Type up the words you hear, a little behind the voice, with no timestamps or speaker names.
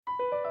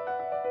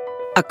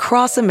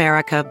Across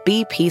America,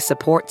 BP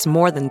supports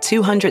more than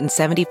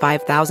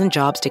 275,000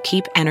 jobs to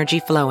keep energy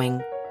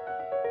flowing.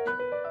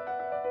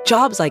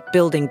 Jobs like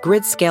building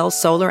grid-scale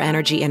solar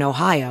energy in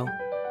Ohio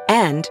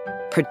and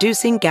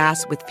producing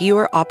gas with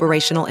fewer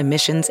operational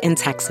emissions in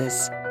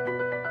Texas.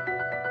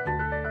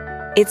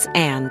 It's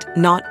and,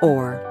 not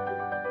or.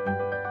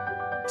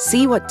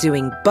 See what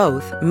doing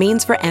both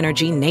means for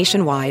energy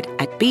nationwide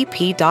at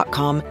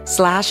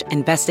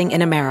bp.com/investing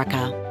in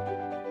America.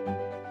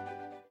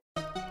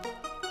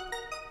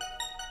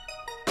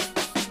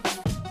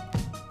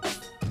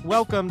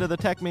 Welcome to the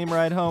Tech Meme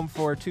Ride Home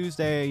for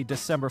Tuesday,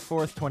 December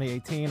 4th,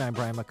 2018. I'm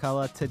Brian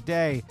McCullough.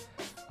 Today,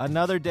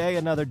 another day,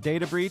 another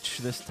data breach,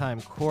 this time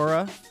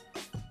Quora.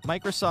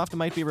 Microsoft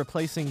might be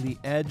replacing the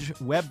Edge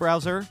web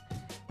browser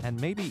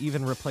and maybe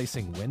even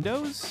replacing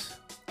Windows.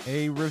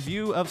 A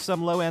review of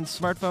some low-end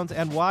smartphones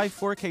and why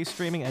 4K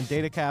streaming and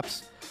data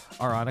caps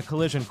are on a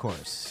collision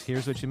course.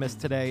 Here's what you missed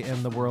today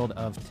in the world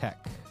of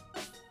tech.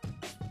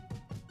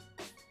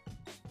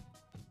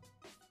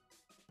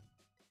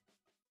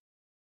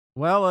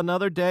 Well,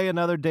 another day,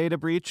 another data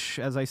breach.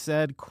 As I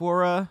said,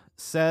 Quora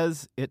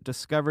says it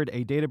discovered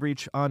a data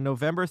breach on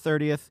November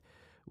 30th,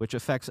 which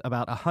affects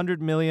about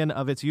 100 million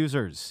of its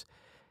users.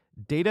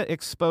 Data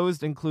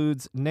exposed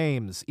includes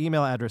names,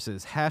 email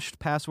addresses, hashed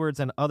passwords,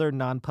 and other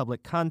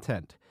non-public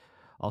content.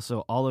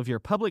 Also, all of your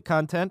public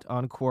content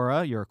on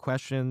Quora, your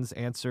questions,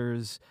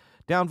 answers,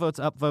 downvotes,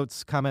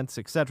 upvotes, comments,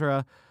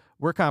 etc.,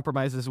 were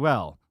compromised as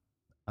well.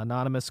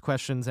 Anonymous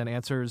questions and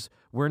answers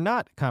were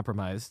not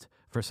compromised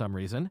for some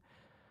reason.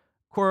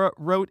 Quora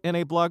wrote in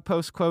a blog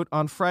post, quote,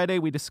 "On Friday,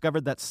 we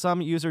discovered that some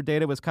user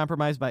data was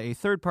compromised by a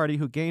third party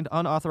who gained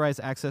unauthorized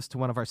access to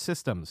one of our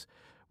systems.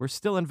 We're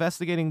still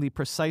investigating the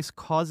precise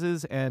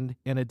causes, and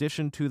in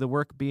addition to the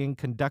work being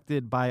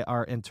conducted by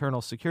our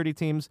internal security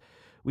teams,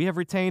 we have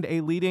retained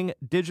a leading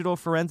digital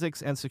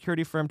forensics and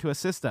security firm to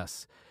assist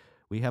us.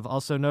 We have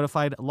also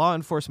notified law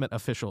enforcement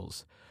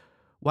officials.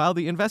 While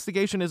the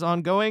investigation is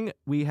ongoing,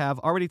 we have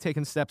already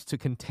taken steps to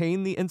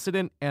contain the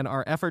incident, and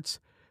our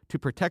efforts to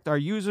protect our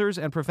users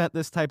and prevent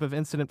this type of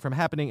incident from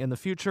happening in the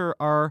future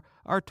are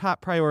our top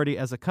priority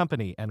as a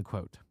company," end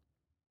quote.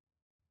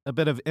 A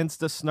bit of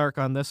Insta-snark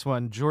on this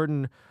one.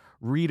 Jordan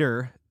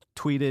Reeder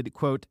tweeted,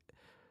 quote,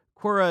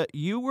 "Quora,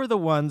 you were the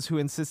ones who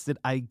insisted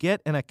I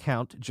get an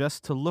account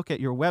just to look at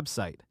your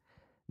website.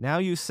 Now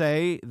you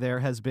say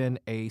there has been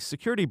a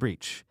security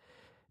breach.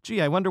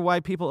 Gee, I wonder why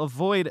people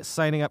avoid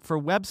signing up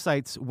for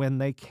websites when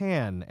they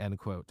can," end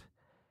quote.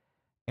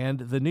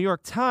 And the New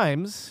York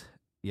Times,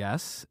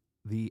 yes,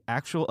 the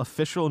actual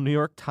official New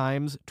York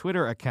Times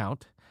Twitter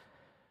account,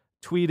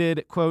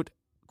 tweeted, quote,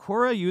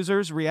 "Quora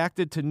users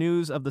reacted to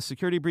news of the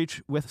security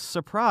breach with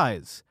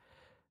surprise.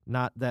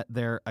 Not that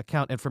their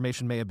account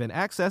information may have been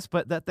accessed,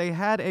 but that they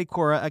had a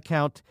Quora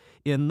account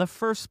in the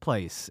first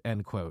place,"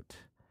 end quote.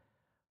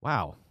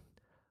 Wow.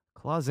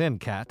 Claws in,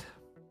 cat.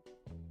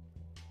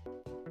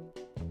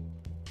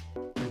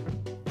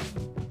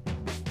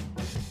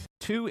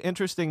 Two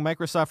interesting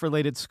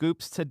Microsoft-related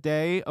scoops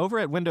today. Over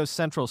at Windows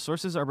Central,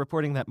 sources are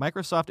reporting that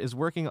Microsoft is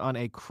working on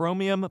a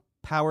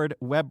Chromium-powered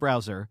web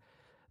browser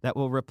that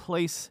will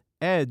replace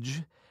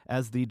Edge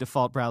as the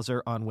default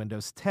browser on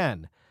Windows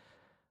 10.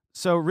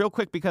 So real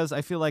quick, because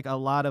I feel like a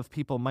lot of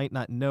people might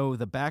not know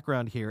the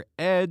background here,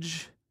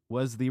 Edge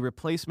was the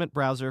replacement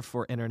browser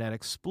for Internet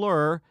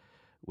Explorer,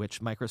 which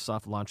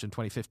Microsoft launched in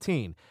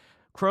 2015.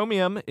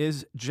 Chromium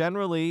is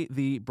generally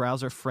the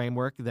browser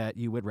framework that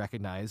you would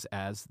recognize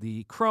as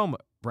the Chrome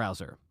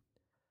browser.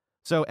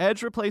 So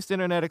Edge replaced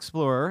Internet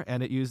Explorer,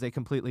 and it used a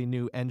completely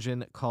new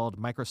engine called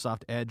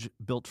Microsoft Edge,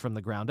 built from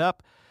the ground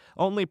up.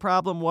 Only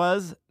problem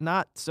was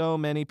not so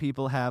many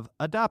people have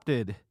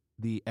adopted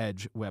the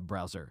Edge web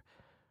browser,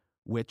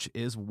 which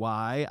is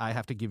why I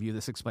have to give you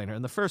this explainer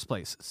in the first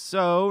place.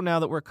 So now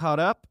that we're caught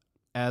up,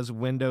 as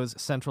Windows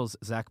Central's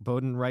Zach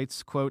Bowden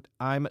writes, quote,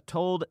 "I'm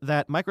told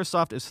that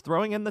Microsoft is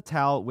throwing in the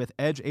towel with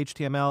Edge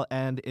HTML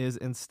and is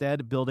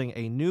instead building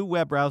a new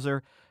web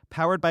browser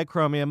powered by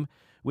Chromium,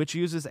 which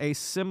uses a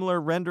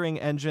similar rendering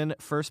engine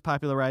first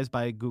popularized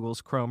by Google's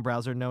Chrome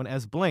browser known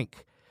as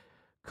Blink.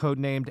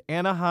 Codenamed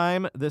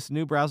Anaheim, this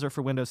new browser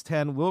for Windows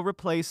 10 will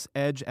replace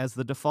Edge as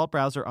the default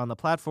browser on the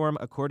platform,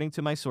 according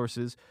to my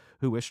sources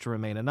who wish to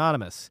remain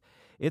anonymous.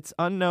 It's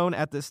unknown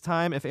at this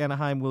time if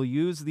Anaheim will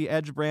use the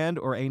Edge brand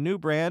or a new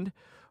brand,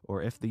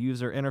 or if the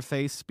user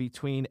interface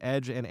between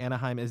Edge and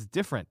Anaheim is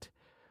different.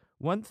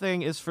 One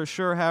thing is for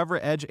sure, however,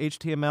 Edge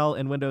HTML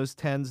in Windows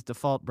 10's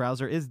default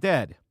browser is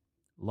dead.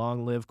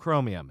 Long live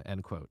Chromium,"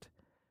 end quote.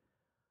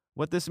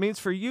 What this means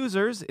for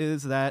users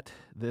is that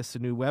this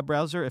new web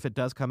browser, if it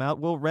does come out,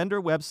 will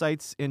render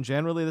websites in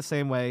generally the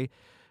same way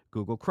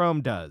Google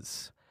Chrome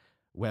does.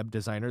 Web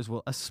designers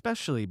will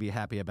especially be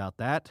happy about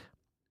that.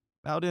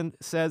 Bowden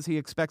says he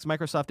expects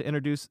Microsoft to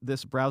introduce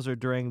this browser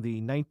during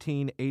the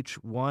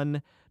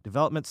 19H1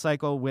 development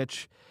cycle,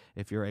 which,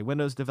 if you're a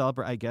Windows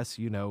developer, I guess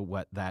you know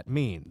what that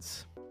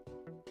means.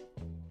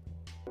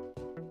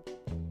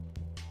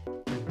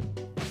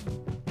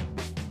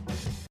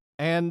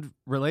 And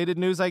related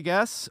news, I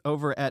guess,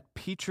 over at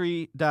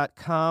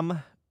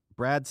Petrie.com,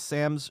 Brad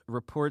Sams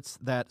reports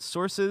that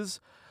sources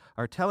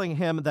are telling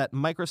him that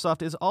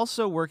Microsoft is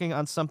also working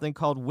on something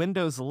called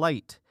Windows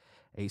Lite,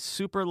 a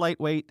super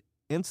lightweight,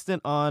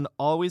 instant-on,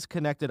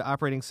 always-connected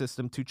operating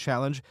system to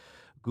challenge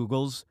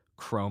Google's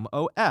Chrome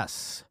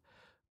OS.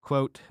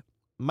 Quote,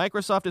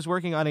 Microsoft is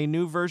working on a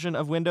new version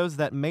of Windows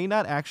that may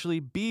not actually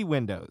be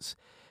Windows.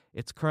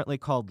 It's currently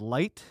called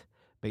Lite,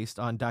 based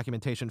on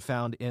documentation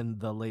found in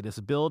the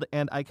latest build,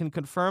 and I can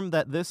confirm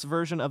that this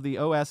version of the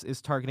OS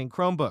is targeting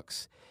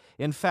Chromebooks.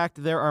 In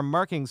fact, there are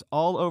markings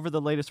all over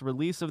the latest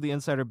release of the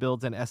Insider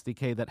builds and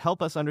SDK that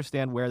help us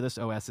understand where this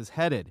OS is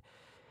headed.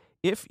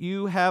 If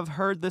you have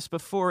heard this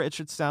before, it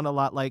should sound a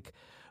lot like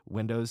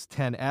Windows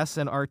 10S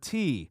and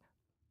RT.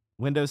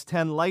 Windows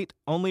 10 Lite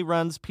only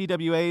runs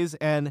PWAs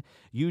and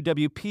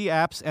UWP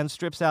apps and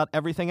strips out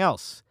everything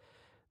else.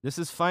 This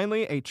is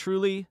finally a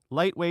truly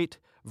lightweight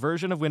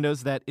version of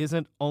Windows that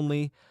isn't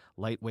only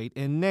lightweight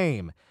in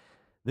name.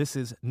 This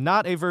is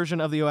not a version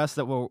of the OS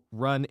that will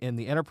run in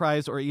the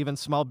enterprise or even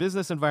small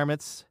business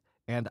environments,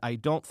 and I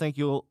don't think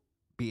you'll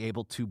be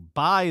able to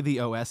buy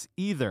the OS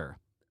either.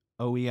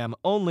 OEM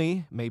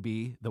only may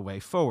be the way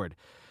forward.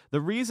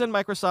 The reason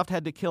Microsoft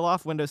had to kill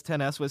off Windows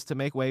 10S was to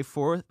make way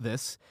for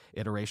this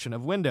iteration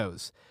of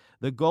Windows.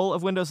 The goal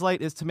of Windows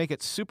Lite is to make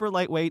it super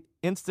lightweight,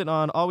 instant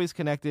on, always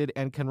connected,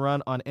 and can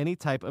run on any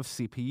type of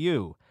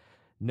CPU.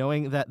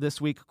 Knowing that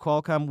this week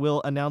Qualcomm will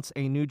announce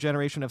a new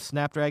generation of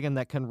Snapdragon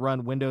that can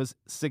run Windows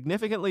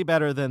significantly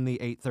better than the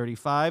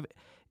 835,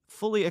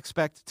 fully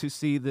expect to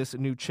see this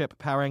new chip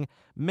powering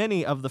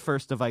many of the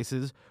first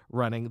devices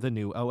running the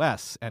new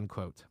OS, end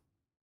quote.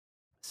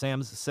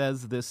 Sams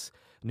says this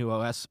new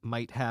OS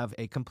might have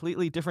a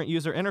completely different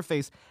user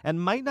interface and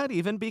might not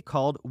even be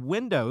called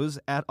Windows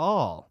at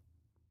all.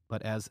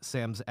 But as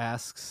Sams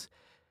asks,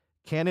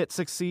 can it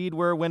succeed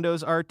where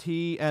Windows RT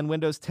and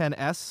Windows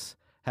 10S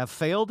have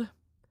failed?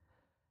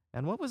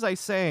 And what was I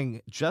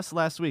saying just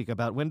last week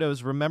about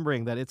Windows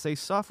remembering that it's a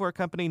software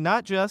company,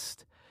 not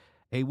just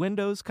a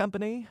Windows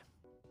company?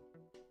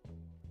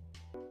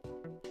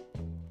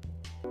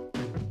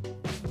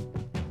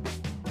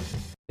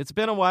 It's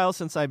been a while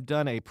since I've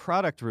done a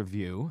product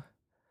review.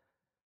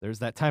 There's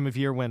that time of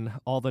year when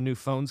all the new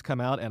phones come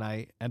out and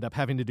I end up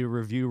having to do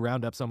review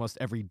roundups almost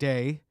every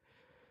day.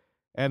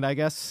 And I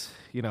guess,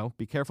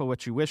 be careful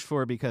what you wish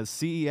for because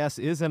CES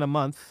is in a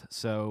month,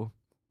 so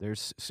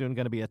there's soon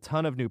going to be a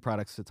ton of new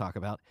products to talk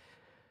about.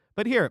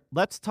 But here,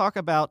 let's talk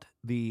about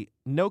the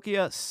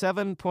Nokia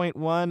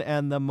 7.1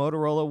 and the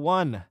Motorola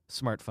One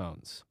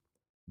smartphones.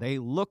 They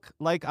look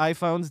like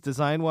iPhones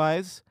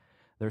design-wise.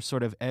 They're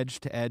sort of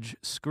edge-to-edge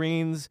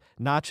screens,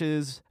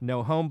 notches,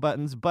 no home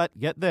buttons. But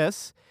get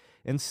this,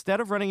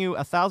 instead of running you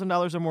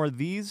 $1,000 or more,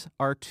 these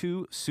are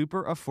two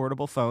super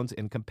affordable phones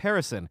in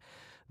comparison.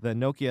 The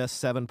Nokia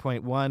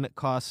 7.1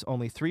 costs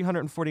only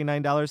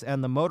 $349,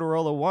 and the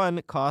Motorola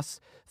One costs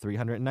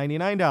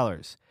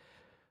 $399.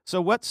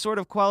 So what sort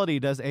of quality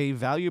does a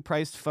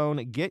value-priced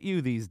phone get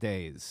you these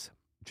days?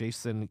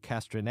 Jason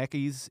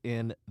Kastrenekis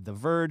in The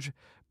Verge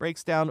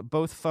breaks down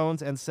both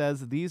phones and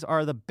says these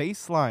are the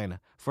baseline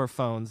for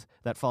phones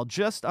that fall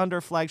just under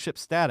flagship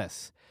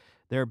status.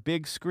 They're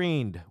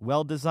big-screened,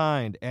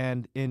 well-designed,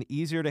 and in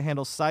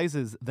easier-to-handle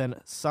sizes than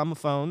some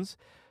phones.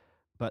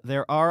 But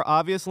there are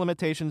obvious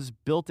limitations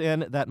built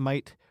in that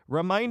might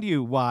remind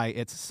you why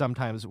it's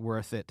sometimes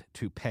worth it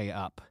to pay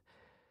up.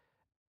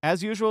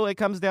 As usual, it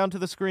comes down to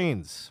the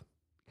screens.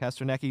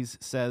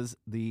 Kastrenekis says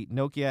the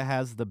Nokia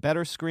has the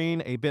better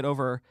screen, a bit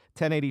over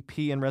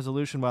 1080p in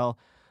resolution, while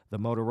the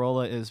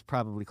Motorola is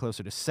probably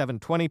closer to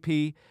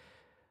 720p.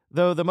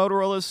 Though the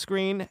Motorola's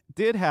screen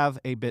did have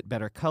a bit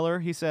better color,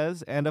 he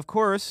says, and of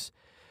course,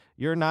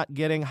 you're not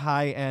getting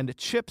high-end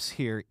chips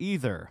here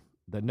either.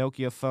 The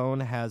Nokia phone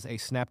has a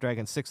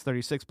Snapdragon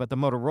 636, but the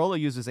Motorola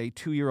uses a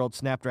 2-year-old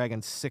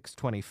Snapdragon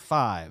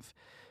 625.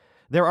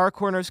 There are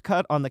corners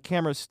cut on the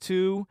cameras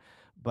too,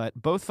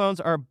 but both phones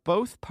are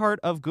both part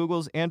of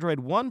Google's Android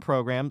One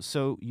program,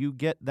 so you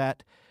get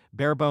that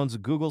bare-bones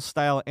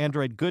Google-style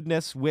Android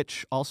goodness,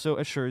 which also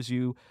assures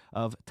you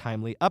of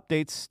timely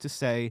updates to,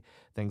 say,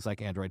 things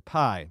like Android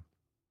Pie.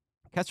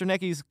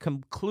 Kastrenekis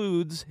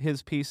concludes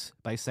his piece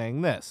by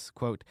saying this,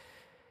 quote,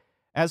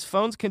 as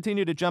phones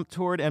continue to jump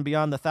toward and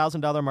beyond the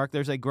 $1,000 mark,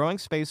 there's a growing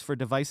space for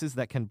devices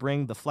that can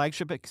bring the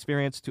flagship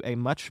experience to a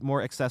much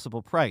more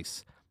accessible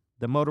price.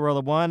 The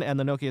Motorola One and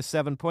the Nokia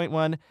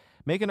 7.1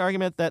 make an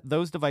argument that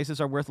those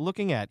devices are worth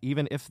looking at,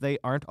 even if they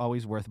aren't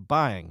always worth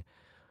buying.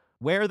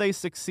 Where they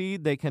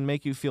succeed, they can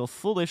make you feel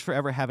foolish for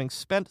ever having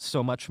spent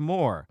so much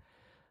more.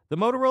 The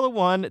Motorola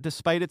One,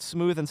 despite its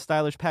smooth and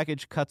stylish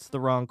package, cuts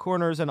the wrong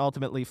corners and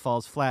ultimately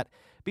falls flat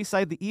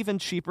beside the even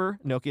cheaper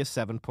Nokia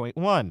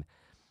 7.1.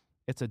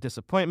 It's a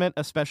disappointment,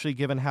 especially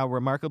given how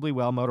remarkably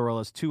well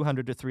Motorola's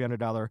 $200 to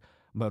 $300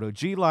 Moto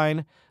G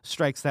line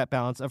strikes that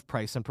balance of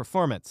price and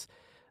performance.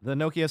 The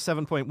Nokia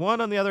 7.1,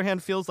 on the other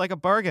hand, feels like a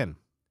bargain.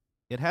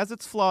 It has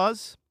its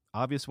flaws,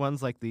 obvious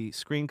ones like the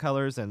screen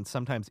colors and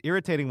sometimes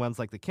irritating ones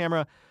like the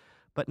camera,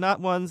 but not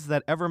ones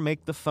that ever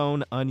make the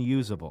phone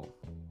unusable.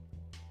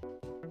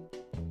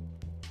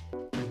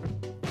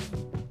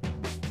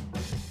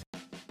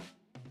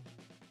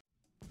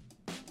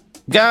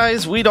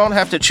 Guys, we don't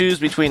have to choose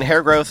between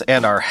hair growth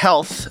and our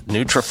health.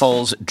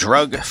 Nutrafol's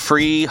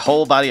drug-free,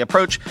 whole-body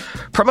approach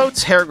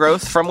promotes hair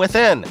growth from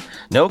within.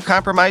 No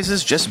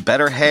compromises, just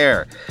better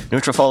hair.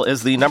 Nutrafol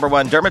is the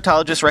 #1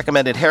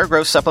 dermatologist-recommended hair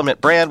growth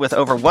supplement brand with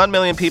over 1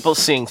 million people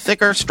seeing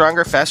thicker,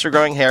 stronger,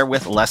 faster-growing hair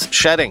with less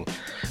shedding.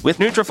 With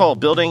Nutrafol,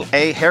 building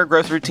a hair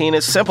growth routine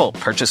is simple.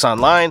 Purchase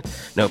online,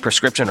 no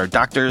prescription or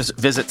doctor's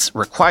visits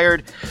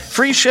required.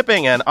 Free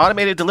shipping and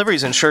automated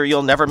deliveries ensure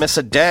you'll never miss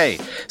a day.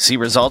 See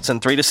results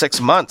in 3 to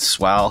 6 months.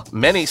 While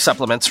many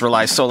supplements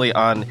rely solely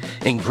on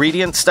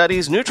ingredient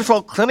studies,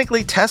 Nutrafol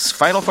clinically tests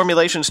final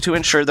formulations to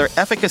ensure their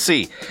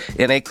efficacy.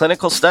 In a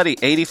clinical study,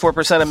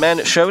 84% of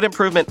men showed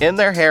improvement in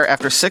their hair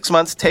after 6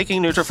 months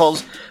taking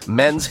Nutrafol's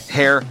men's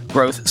hair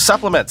growth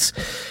supplements.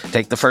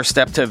 Take the first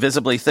step to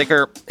visibly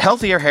thicker,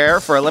 healthier hair.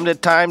 For a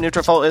limited time,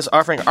 Nutrafol is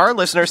offering our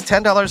listeners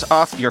 $10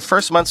 off your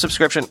first month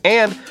subscription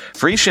and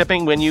free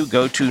shipping when you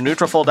go to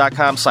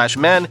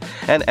Nutrafol.com/men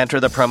and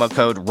enter the promo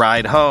code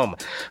RIDEHOME.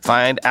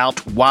 Find out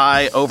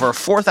why over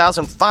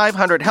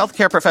 4,500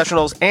 healthcare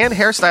professionals and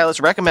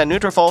hairstylists recommend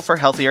Nutrafol for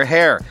healthier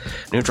hair.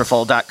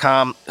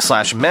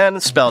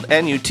 Nutrafol.com/men, spelled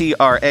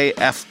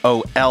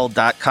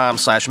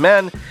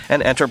Nutrafol.com/men,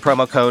 and enter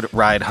promo code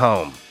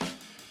RIDEHOME.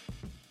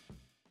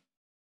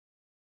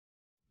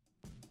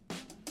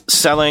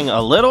 Selling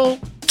a little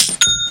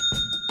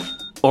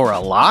or a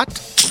lot?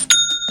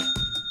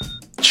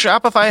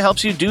 Shopify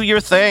helps you do your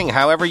thing,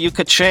 however you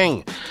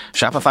ka-ching.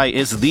 Shopify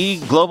is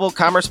the global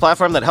commerce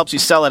platform that helps you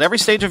sell at every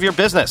stage of your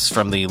business,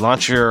 from the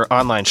launch your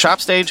online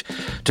shop stage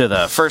to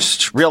the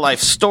first real-life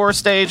store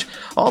stage,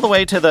 all the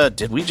way to the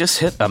did we just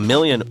hit 1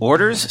 million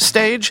orders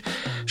stage.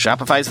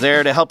 Shopify's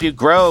there to help you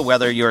grow,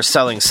 whether you're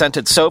selling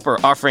scented soap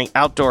or offering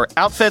outdoor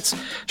outfits.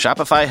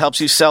 Shopify helps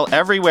you sell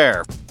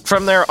everywhere.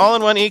 From their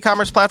all-in-one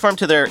e-commerce platform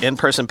to their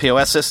in-person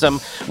POS system,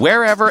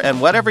 wherever and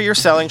whatever you're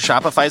selling,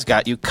 Shopify's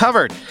got you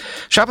covered.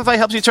 Shopify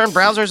helps you turn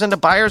browsers into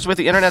buyers with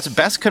the internet's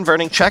best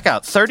converting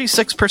checkout,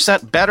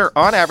 36% better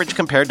on average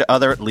compared to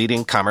other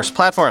leading commerce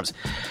platforms.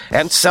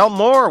 And sell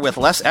more with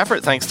less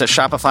effort thanks to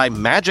Shopify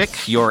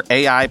Magic, your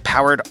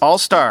AI-powered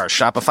all-star.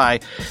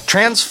 Shopify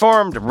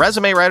transformed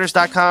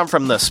ResumeWriters.com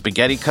from the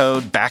spaghetti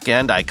code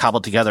backend I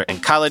cobbled together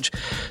in college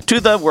to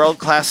the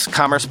world-class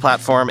commerce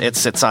platform it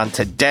sits on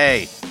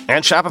today.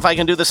 And Shopify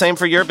can do the same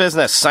for your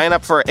business. Sign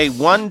up for a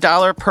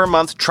 $1 per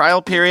month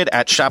trial period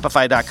at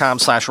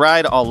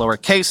shopify.com/ride, all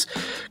lowercase.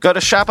 Go to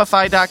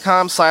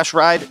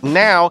shopify.com/ride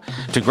now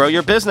to grow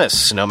your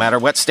business, no matter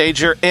what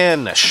stage you're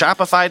in.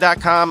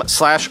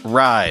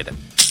 Shopify.com/ride.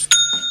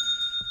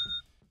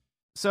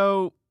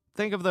 So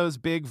think of those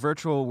big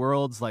virtual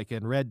worlds like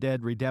in Red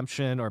Dead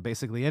Redemption or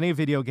basically any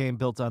video game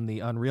built on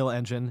the Unreal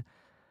Engine.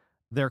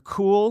 They're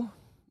cool.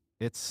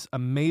 It's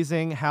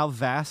amazing how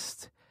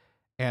vast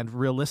and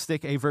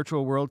realistic a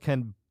virtual world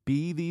can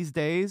be these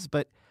days.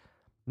 But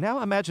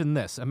now imagine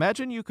this.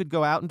 Imagine you could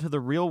go out into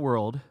the real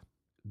world,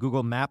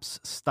 Google Maps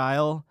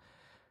style,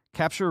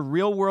 capture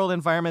real world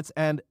environments,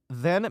 and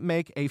then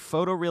make a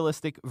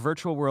photorealistic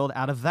virtual world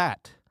out of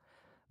that.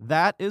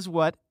 That is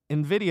what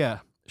NVIDIA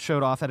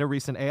showed off at a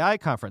recent AI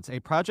conference, a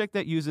project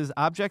that uses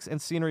objects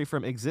and scenery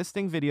from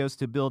existing videos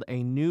to build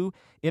a new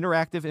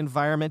interactive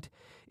environment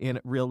in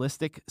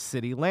realistic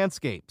city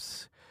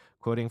landscapes.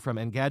 Quoting from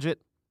Engadget,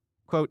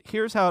 quote,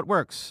 "Here's how it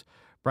works."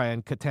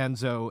 Brian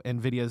Catanzo,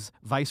 NVIDIA's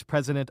vice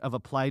president of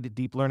applied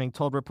deep learning,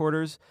 told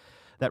reporters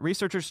that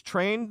researchers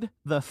trained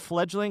the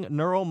fledgling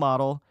neural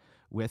model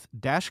with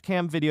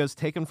dashcam videos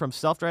taken from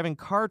self-driving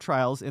car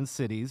trials in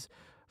cities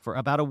for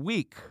about a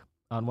week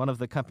on one of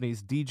the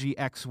company's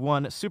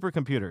DGX-1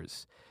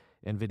 supercomputers.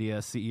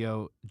 NVIDIA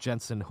CEO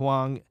Jensen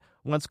Huang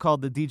once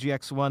called the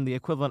DGX-1 the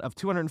equivalent of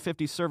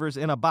 250 servers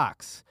in a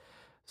box.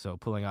 So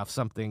pulling off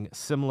something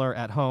similar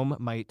at home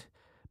might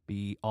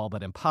be all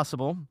but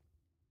impossible.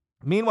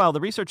 Meanwhile,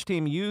 the research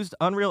team used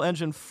Unreal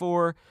Engine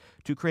 4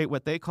 to create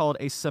what they called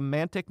a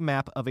semantic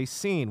map of a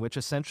scene, which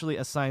essentially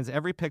assigns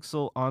every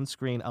pixel on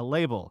screen a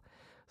label.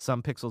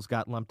 Some pixels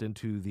got lumped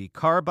into the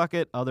car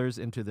bucket, others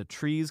into the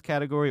trees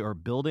category or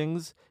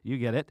buildings. You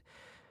get it.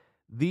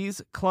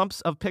 These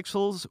clumps of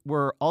pixels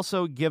were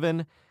also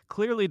given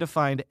clearly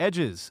defined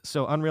edges,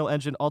 so Unreal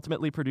Engine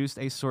ultimately produced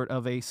a sort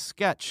of a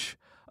sketch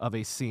of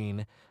a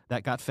scene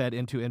that got fed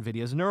into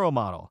NVIDIA's neural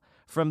model.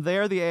 From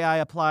there, the AI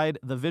applied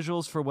the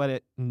visuals for what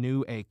it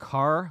knew a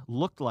car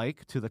looked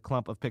like to the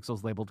clump of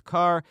pixels labeled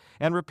car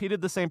and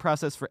repeated the same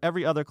process for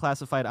every other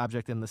classified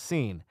object in the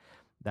scene.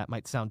 That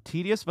might sound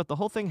tedious, but the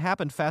whole thing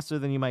happened faster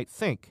than you might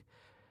think.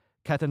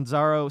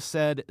 Catanzaro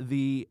said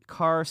the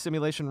car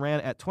simulation ran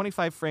at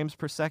 25 frames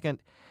per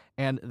second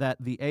and that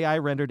the AI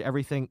rendered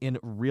everything in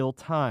real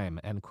time,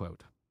 end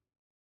quote.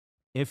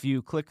 If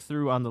you click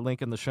through on the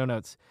link in the show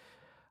notes,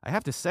 I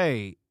have to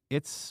say,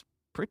 it's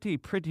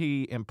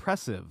pretty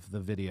impressive, the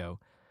video.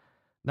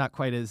 Not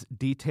quite as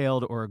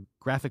detailed or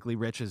graphically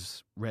rich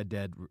as Red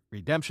Dead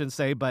Redemption,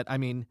 say, but I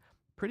mean,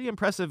 pretty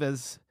impressive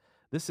as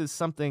This is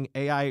something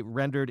AI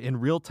rendered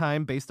in real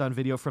time based on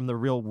video from the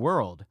real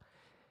world.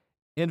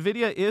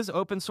 NVIDIA is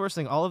open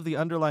sourcing all of the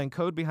underlying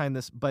code behind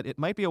this, but it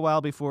might be a while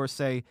before,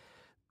 say,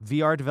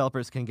 VR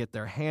developers can get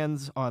their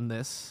hands on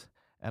this,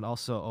 and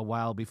also a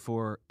while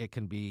before it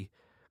can be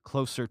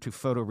closer to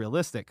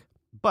photorealistic.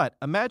 But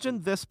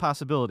imagine this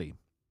possibility.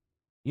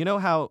 You know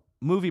how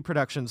movie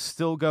productions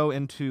still go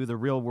into the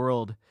real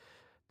world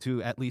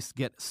to at least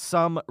get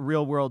some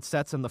real-world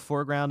sets in the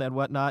foreground and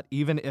whatnot,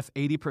 even if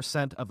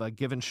 80% of a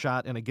given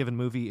shot in a given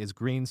movie is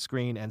green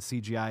screen and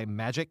CGI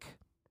magic?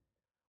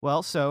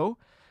 Well, so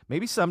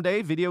maybe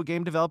someday video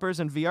game developers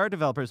and VR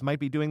developers might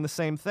be doing the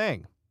same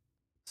thing.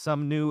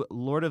 Some new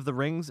Lord of the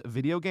Rings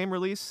video game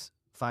release,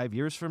 5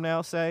 years from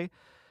now, say,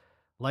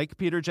 like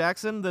Peter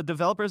Jackson, the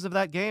developers of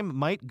that game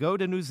might go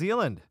to New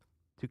Zealand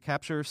to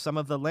capture some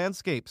of the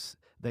landscapes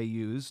they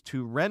use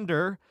to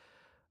render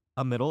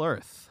a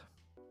Middle-earth.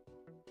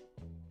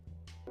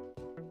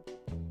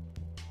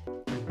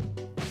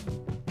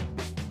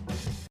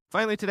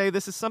 Finally today,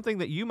 this is something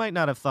that you might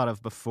not have thought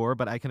of before,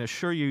 but I can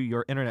assure you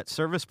your internet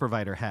service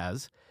provider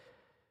has.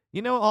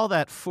 You know all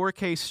that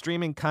 4K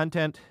streaming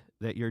content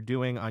that you're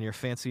doing on your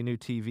fancy new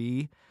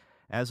TV?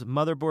 As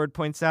Motherboard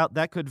points out,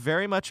 that could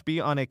very much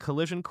be on a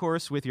collision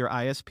course with your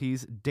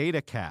ISP's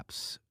data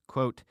caps.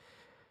 Quote,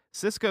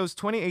 Cisco's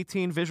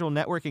 2018 Visual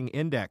Networking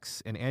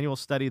Index, an annual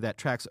study that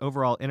tracks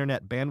overall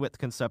internet bandwidth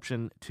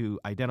consumption to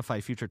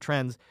identify future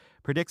trends,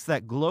 predicts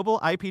that global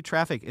IP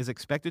traffic is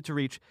expected to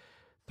reach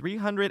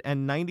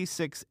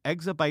 396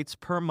 exabytes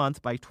per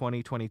month by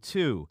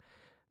 2022.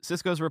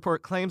 Cisco's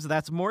report claims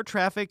that's more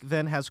traffic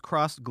than has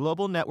crossed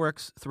global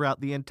networks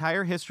throughout the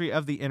entire history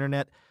of the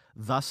internet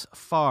thus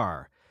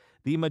far.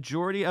 The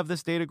majority of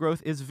this data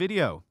growth is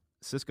video.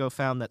 Cisco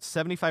found that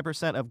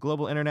 75% of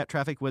global internet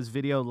traffic was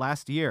video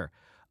last year,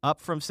 up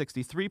from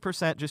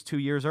 63% just 2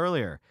 years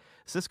earlier.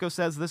 Cisco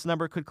says this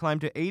number could climb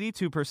to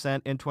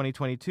 82% in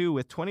 2022,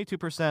 with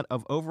 22%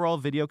 of overall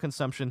video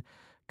consumption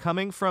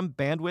coming from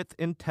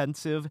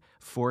bandwidth-intensive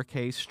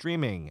 4K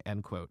streaming,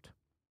 end quote.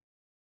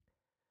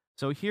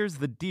 So here's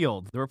the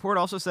deal. The report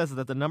also says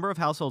that the number of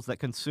households that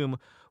consume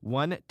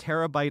 1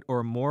 terabyte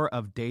or more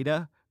of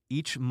data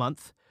each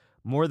month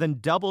more than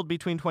doubled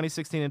between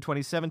 2016 and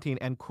 2017,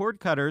 and cord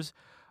cutters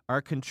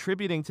are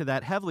contributing to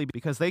that heavily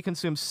because they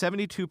consume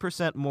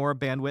 72% more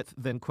bandwidth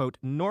than, quote,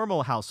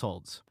 normal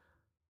households.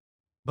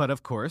 But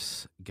of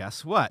course,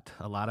 guess what?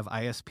 A lot of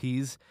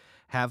ISPs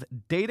have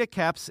data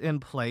caps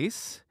in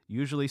place,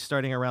 usually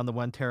starting around the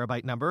 1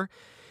 terabyte number.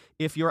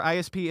 If your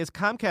ISP is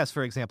Comcast,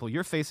 for example,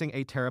 you're facing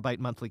a terabyte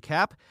monthly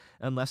cap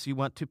unless you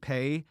want to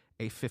pay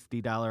a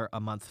 $50 a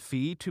month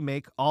fee to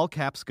make all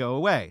caps go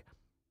away.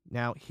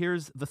 Now,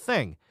 here's the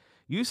thing.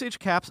 Usage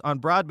caps on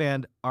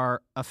broadband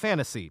are a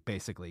fantasy,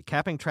 basically.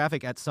 Capping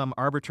traffic at some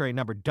arbitrary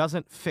number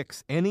doesn't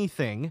fix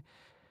anything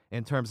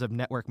in terms of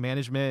network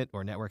management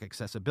or network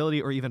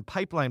accessibility or even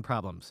pipeline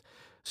problems.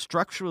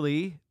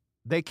 Structurally,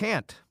 they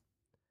can't.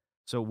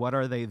 So what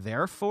are they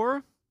there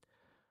for?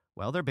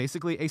 Well, they're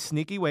basically a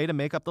sneaky way to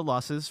make up the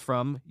losses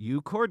from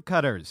you cord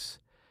cutters.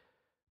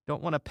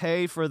 Don't want to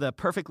pay for the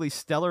perfectly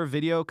stellar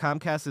video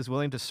Comcast is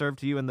willing to serve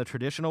to you in the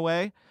traditional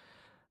way?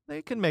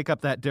 They can make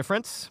up that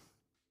difference.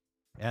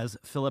 As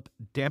Philip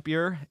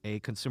Dampier, a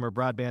consumer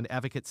broadband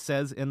advocate,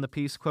 says in the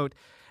piece, quote,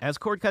 as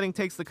cord cutting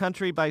takes the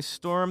country by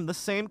storm, the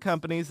same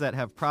companies that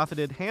have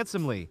profited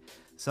handsomely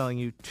selling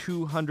you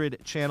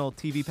 200-channel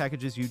TV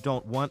packages you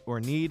don't want or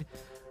need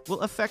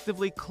will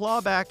effectively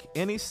claw back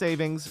any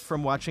savings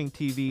from watching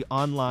TV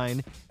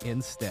online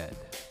instead.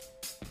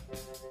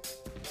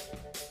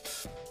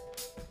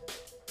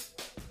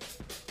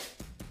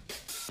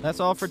 That's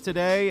all for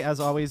today. As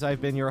always,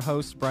 I've been your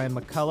host, Brian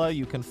McCullough.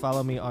 You can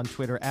follow me on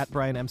Twitter at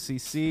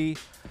BrianMCC.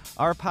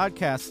 Our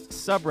podcast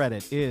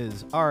subreddit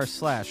is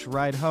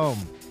r/ridehome.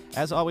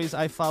 As always,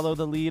 I follow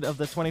the lead of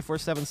the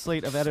 24/7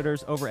 slate of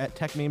editors over at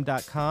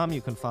techmeme.com.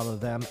 You can follow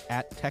them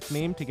at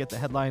techmeme to get the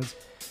headlines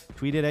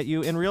tweeted at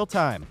you in real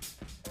time.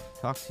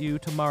 Talk to you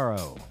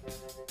tomorrow.